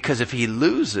 Because if he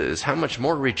loses, how much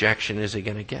more rejection is he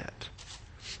going to get?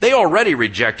 They already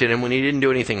rejected him when he didn't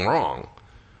do anything wrong.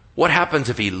 What happens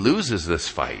if he loses this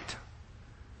fight?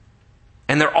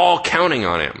 And they're all counting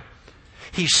on him.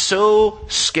 He's so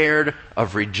scared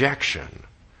of rejection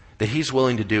that he's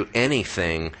willing to do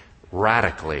anything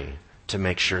radically to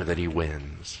make sure that he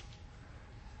wins.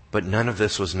 But none of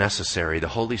this was necessary. The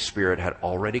Holy Spirit had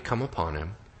already come upon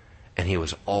him, and he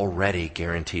was already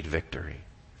guaranteed victory.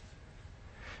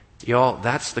 Y'all,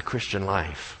 that's the Christian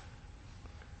life.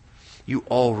 You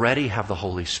already have the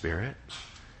Holy Spirit,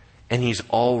 and he's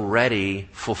already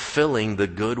fulfilling the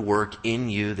good work in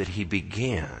you that he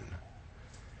began.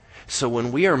 So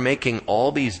when we are making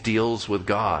all these deals with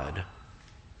God,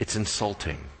 it's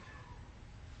insulting.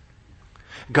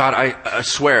 God, I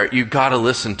swear, you got to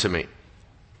listen to me.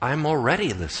 I'm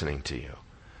already listening to you.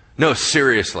 No,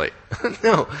 seriously.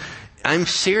 No, I'm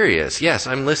serious. Yes,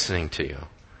 I'm listening to you.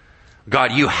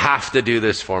 God, you have to do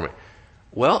this for me.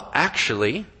 Well,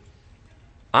 actually,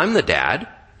 I'm the dad,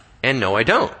 and no, I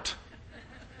don't.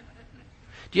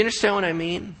 Do you understand what I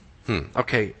mean?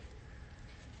 Okay.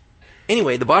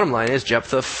 Anyway, the bottom line is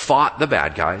Jephthah fought the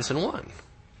bad guys and won.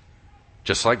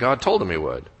 Just like God told him he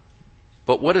would.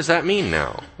 But what does that mean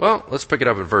now? Well, let's pick it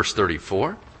up at verse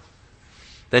 34.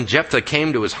 Then Jephthah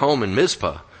came to his home in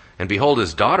Mizpah, and behold,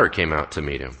 his daughter came out to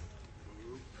meet him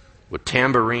with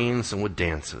tambourines and with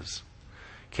dances.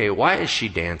 Okay, why is she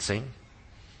dancing?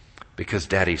 Because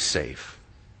daddy's safe.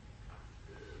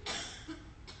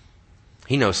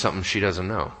 He knows something she doesn't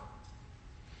know.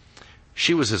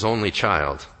 She was his only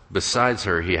child. Besides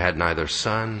her, he had neither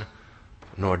son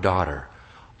nor daughter.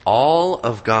 All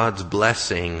of God's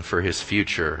blessing for his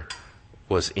future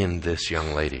was in this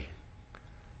young lady.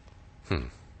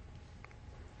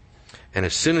 And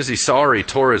as soon as he saw her, he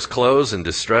tore his clothes in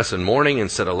distress and mourning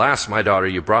and said, Alas, my daughter,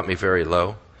 you brought me very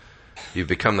low. You've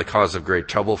become the cause of great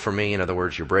trouble for me. In other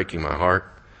words, you're breaking my heart.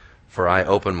 For I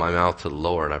opened my mouth to the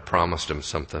Lord. I promised him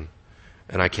something,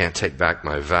 and I can't take back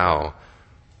my vow.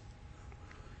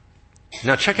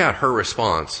 Now check out her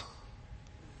response.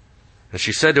 And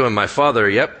she said to him, My father,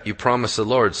 yep, you promised the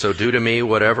Lord, so do to me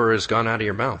whatever has gone out of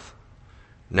your mouth,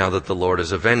 now that the Lord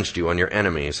has avenged you on your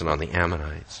enemies and on the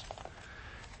Ammonites.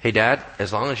 Hey, Dad,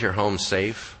 as long as you're home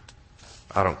safe,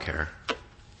 I don't care.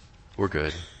 We're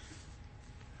good.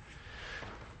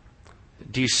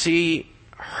 Do you see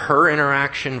her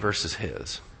interaction versus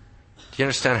his? Do you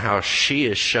understand how she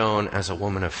is shown as a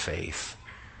woman of faith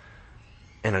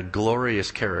and a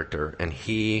glorious character, and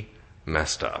he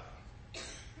messed up?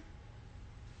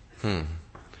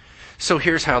 So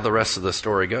here's how the rest of the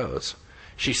story goes.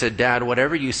 She said, Dad,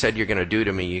 whatever you said you're going to do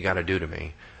to me, you got to do to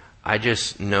me. I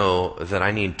just know that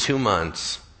I need 2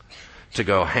 months to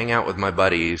go hang out with my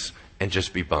buddies and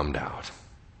just be bummed out.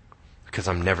 Because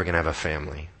I'm never going to have a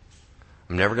family.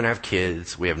 I'm never going to have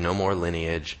kids. We have no more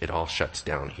lineage. It all shuts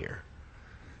down here.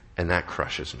 And that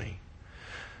crushes me.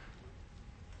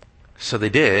 So they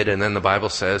did, and then the Bible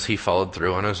says he followed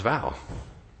through on his vow.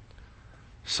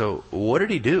 So what did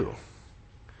he do?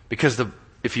 Because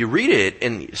if you read it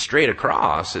in straight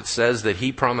across, it says that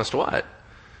he promised what?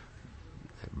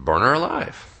 Burn her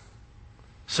alive.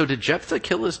 So did Jephthah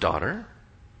kill his daughter?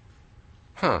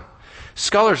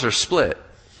 Scholars are split.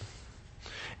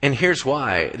 And here's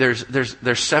why.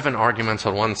 There's 7 arguments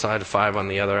on one side, 5 on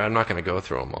the other. I'm not going to go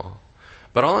through them all.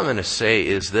 But all I'm going to say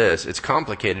is this. It's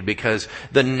complicated because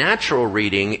the natural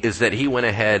reading is that he went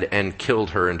ahead and killed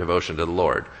her in devotion to the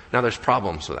Lord. Now, there's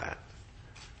problems with that.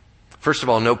 First of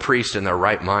all, no priest in their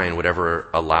right mind would ever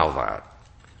allow that.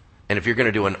 And if you're going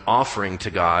to do an offering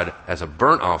to God as a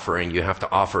burnt offering, you have to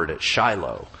offer it at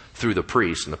Shiloh through the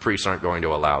priest, and the priests aren't going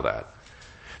to allow that.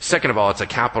 Second of all, it's a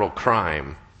capital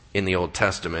crime in the Old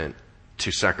Testament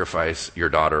to sacrifice your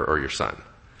daughter or your son.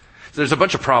 So there's a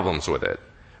bunch of problems with it.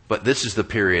 But this is the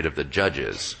period of the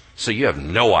judges, so you have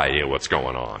no idea what's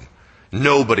going on.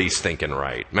 Nobody's thinking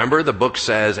right. Remember, the book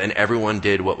says, and everyone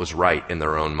did what was right in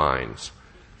their own minds.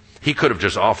 He could have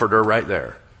just offered her right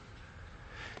there.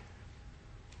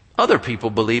 Other people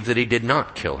believe that he did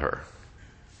not kill her,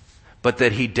 but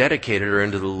that he dedicated her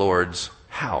into the Lord's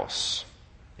house.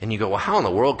 And you go, well, how in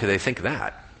the world could they think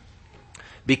that?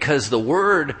 Because the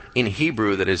word in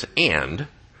Hebrew that is and,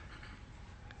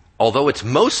 although it's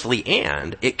mostly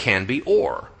and, it can be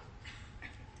or.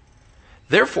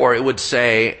 Therefore, it would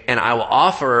say, and I will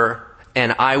offer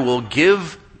and I will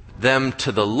give them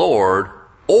to the Lord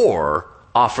or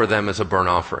offer them as a burnt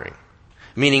offering.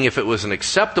 Meaning if it was an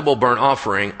acceptable burnt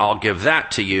offering, I'll give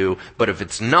that to you, but if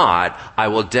it's not, I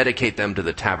will dedicate them to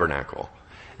the tabernacle.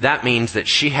 That means that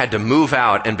she had to move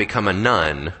out and become a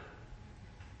nun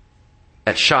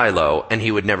at Shiloh, and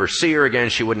he would never see her again.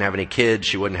 She wouldn't have any kids.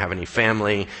 She wouldn't have any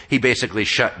family. He basically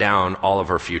shut down all of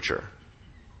her future.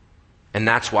 And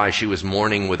that's why she was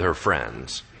mourning with her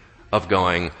friends of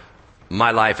going,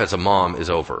 my life as a mom is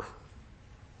over.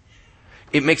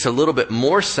 It makes a little bit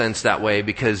more sense that way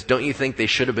because don't you think they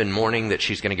should have been mourning that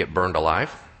she's going to get burned alive?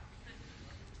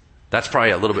 That's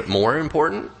probably a little bit more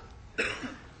important,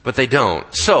 but they don't.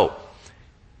 So,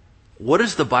 what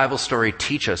does the Bible story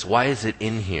teach us? Why is it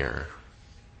in here?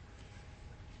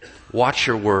 Watch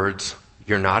your words.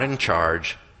 You're not in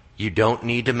charge. You don't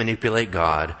need to manipulate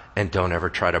God, and don't ever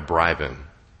try to bribe him.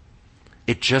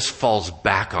 It just falls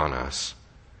back on us.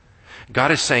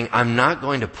 God is saying, I'm not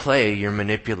going to play your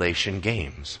manipulation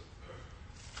games.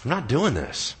 I'm not doing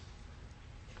this.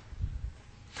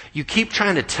 You keep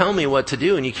trying to tell me what to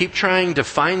do, and you keep trying to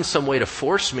find some way to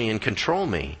force me and control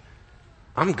me.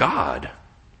 I'm God.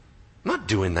 I'm not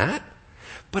doing that.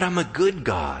 But I'm a good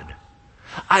God.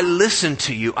 I listen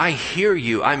to you. I hear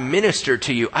you. I minister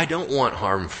to you. I don't want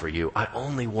harm for you. I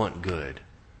only want good.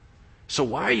 So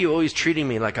why are you always treating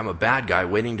me like I'm a bad guy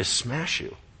waiting to smash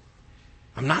you?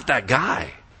 I'm not that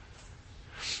guy.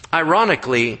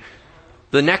 Ironically,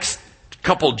 the next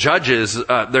couple judges,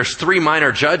 there's 3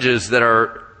 minor judges that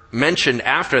are mentioned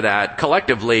after that.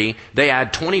 Collectively, they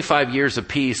add 25 years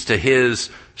apiece to his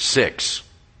 6.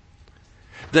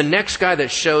 The next guy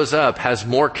that shows up has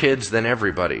more kids than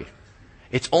everybody.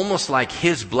 It's almost like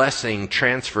his blessing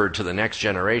transferred to the next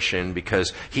generation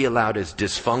because he allowed his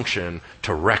dysfunction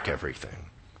to wreck everything.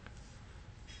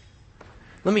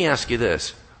 Let me ask you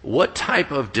this. What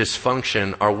type of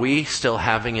dysfunction are we still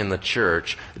having in the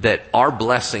church that our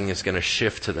blessing is going to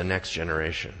shift to the next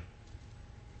generation?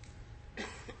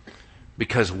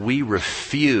 Because we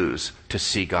refuse to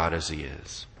see God as he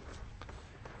is.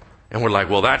 And we're like,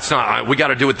 well, that's not, we got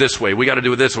to do it this way. We got to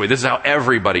do it this way. This is how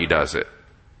everybody does it.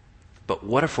 But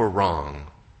what if we're wrong?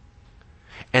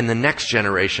 And the next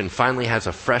generation finally has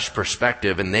a fresh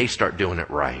perspective and they start doing it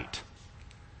right.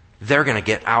 They're going to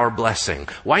get our blessing.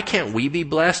 Why can't we be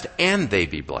blessed and they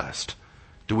be blessed?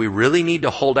 Do we really need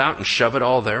to hold out and shove it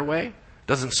all their way?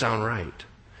 Doesn't sound right.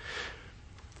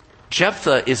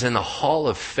 Jephthah is in the hall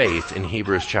of faith in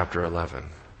Hebrews chapter 11.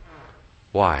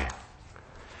 Why?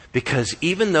 Because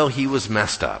even though he was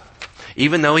messed up,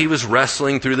 even though he was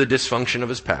wrestling through the dysfunction of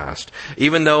his past,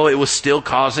 even though it was still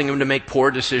causing him to make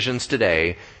poor decisions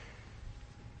today,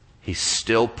 he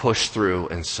still pushed through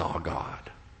and saw God.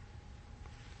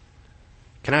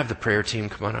 Can I have the prayer team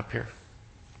come on up here?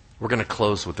 We're going to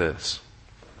close with this.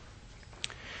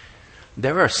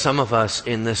 There are some of us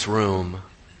in this room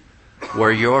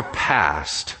where your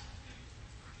past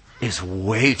is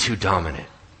way too dominant.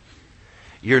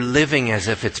 You're living as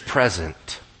if it's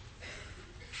present.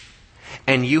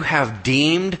 And you have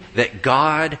deemed that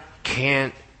God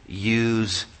can't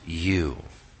use you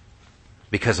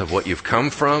because of what you've come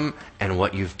from and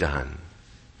what you've done.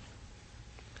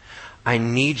 I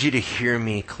need you to hear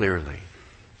me clearly.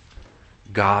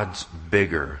 God's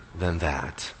bigger than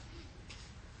that.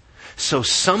 So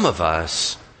some of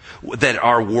us that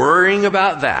are worrying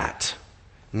about that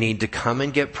need to come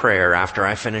and get prayer. After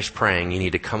I finish praying, you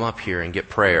need to come up here and get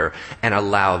prayer and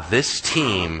allow this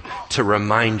team to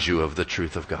remind you of the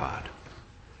truth of God.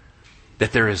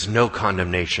 that there is no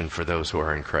condemnation for those who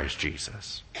are in Christ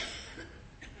Jesus.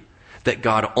 That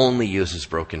God only uses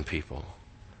broken people.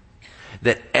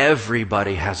 That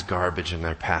everybody has garbage in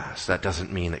their past. That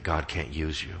doesn't mean that God can't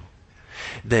use you.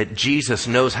 That Jesus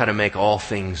knows how to make all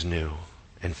things new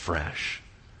and fresh.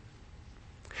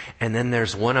 And then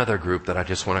there's one other group that I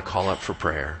just want to call up for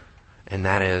prayer. And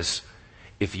that is,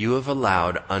 if you have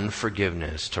allowed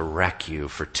unforgiveness to wreck you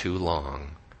for too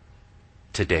long,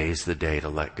 today's the day to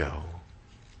let go.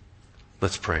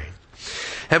 Let's pray.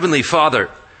 Heavenly Father,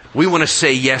 we want to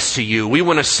say yes to you. We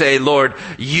want to say, Lord,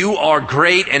 you are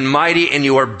great and mighty, and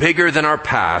you are bigger than our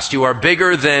past. You are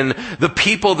bigger than the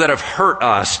people that have hurt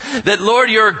us. That, Lord,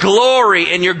 your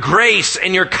glory and your grace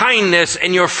and your kindness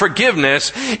and your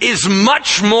forgiveness is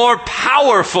much more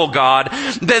powerful, God,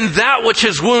 than that which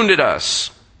has wounded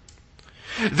us.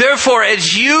 Therefore,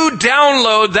 as you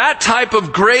download that type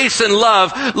of grace and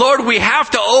love, Lord, we have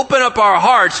to open up our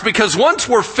hearts, because once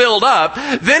we're filled up,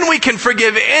 then we can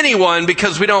forgive anyone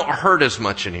because we don't hurt as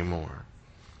much anymore.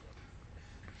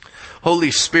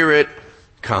 Holy Spirit,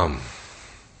 come.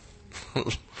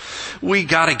 We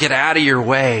got to get out of your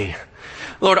way.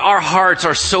 Lord, our hearts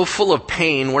are so full of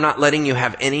pain, we're not letting you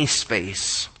have any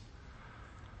space.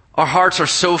 Our hearts are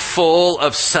so full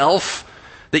of self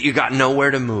that you got nowhere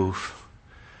to move.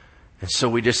 And so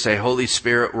we just say, Holy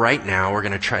Spirit, right now we're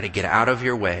going to try to get out of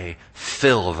your way,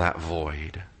 fill that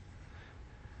void.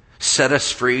 Set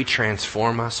us free,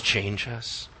 transform us, change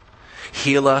us,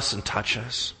 heal us, and touch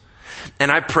us.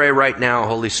 And I pray right now,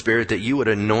 Holy Spirit, that you would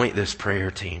anoint this prayer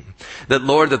team. That,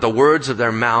 Lord, that the words of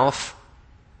their mouth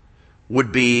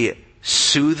would be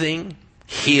soothing,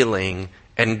 healing,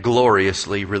 and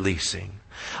gloriously releasing.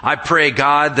 I pray,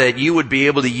 God, that you would be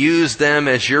able to use them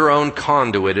as your own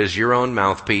conduit, as your own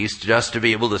mouthpiece, just to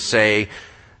be able to say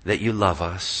that you love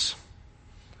us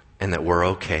and that we're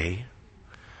okay.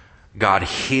 God,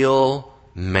 heal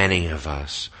many of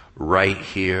us right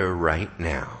here, right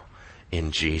now.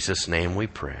 In Jesus' name we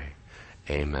pray.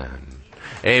 Amen.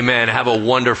 Amen. Have a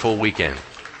wonderful weekend.